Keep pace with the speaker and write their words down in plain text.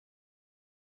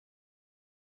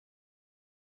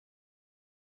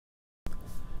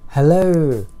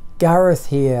Hello, Gareth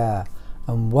here,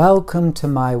 and welcome to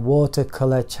my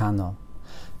watercolor channel.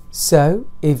 So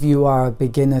if you are a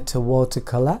beginner to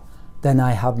watercolor, then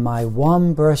I have my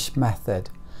one brush method,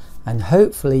 and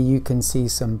hopefully you can see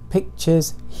some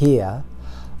pictures here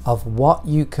of what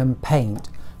you can paint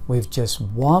with just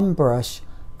one brush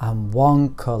and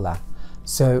one color.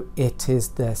 So it is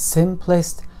the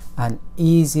simplest and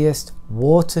easiest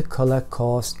watercolor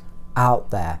course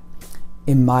out there,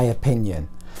 in my opinion.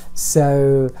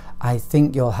 So I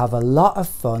think you'll have a lot of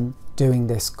fun doing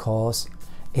this course.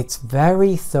 It's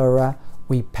very thorough.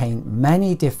 We paint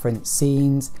many different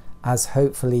scenes, as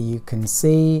hopefully you can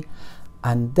see,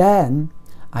 and then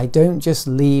I don't just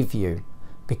leave you,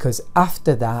 because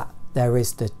after that there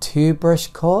is the two brush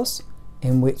course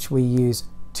in which we use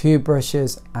two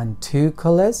brushes and two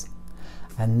colors,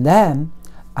 and then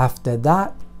after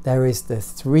that there is the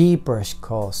three brush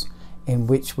course in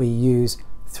which we use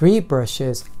three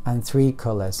brushes and three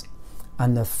colors,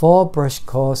 and the four brush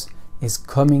course is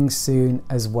coming soon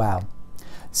as well.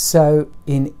 So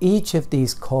in each of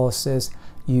these courses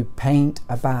you paint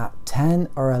about 10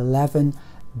 or 11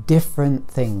 different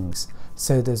things,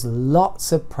 so there's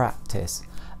lots of practice,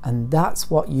 and that's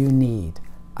what you need.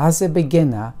 As a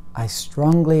beginner, I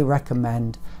strongly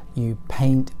recommend you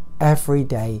paint every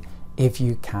day if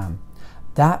you can.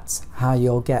 That's how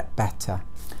you'll get better.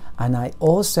 And I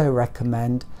also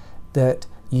recommend that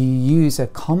you use a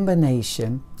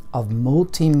combination of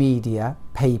multimedia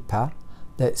paper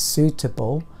that's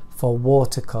suitable for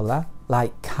watercolor,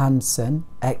 like Canson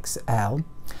XL,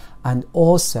 and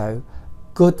also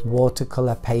good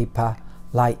watercolor paper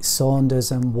like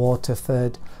Saunders and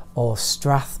Waterford or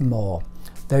Strathmore.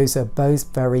 Those are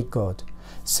both very good.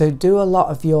 So do a lot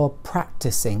of your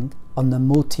practicing on the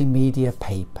multimedia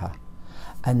paper,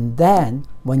 and then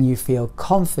when you feel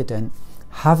confident,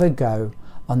 have a go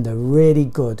on the really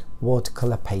good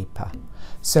watercolor paper.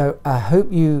 So I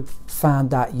hope you found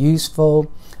that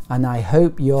useful, and I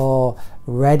hope you're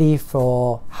ready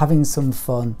for having some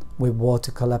fun with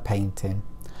watercolor painting.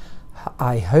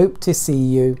 I hope to see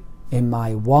you in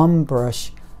my one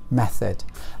brush method,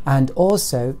 and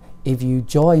also if you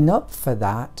join up for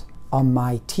that on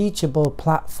my Teachable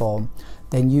platform,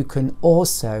 then you can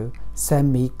also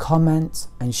send me comments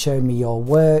and show me your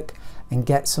work and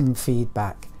get some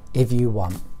feedback if you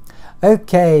want.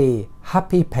 Okay,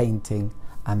 happy painting,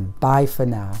 and bye for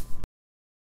now.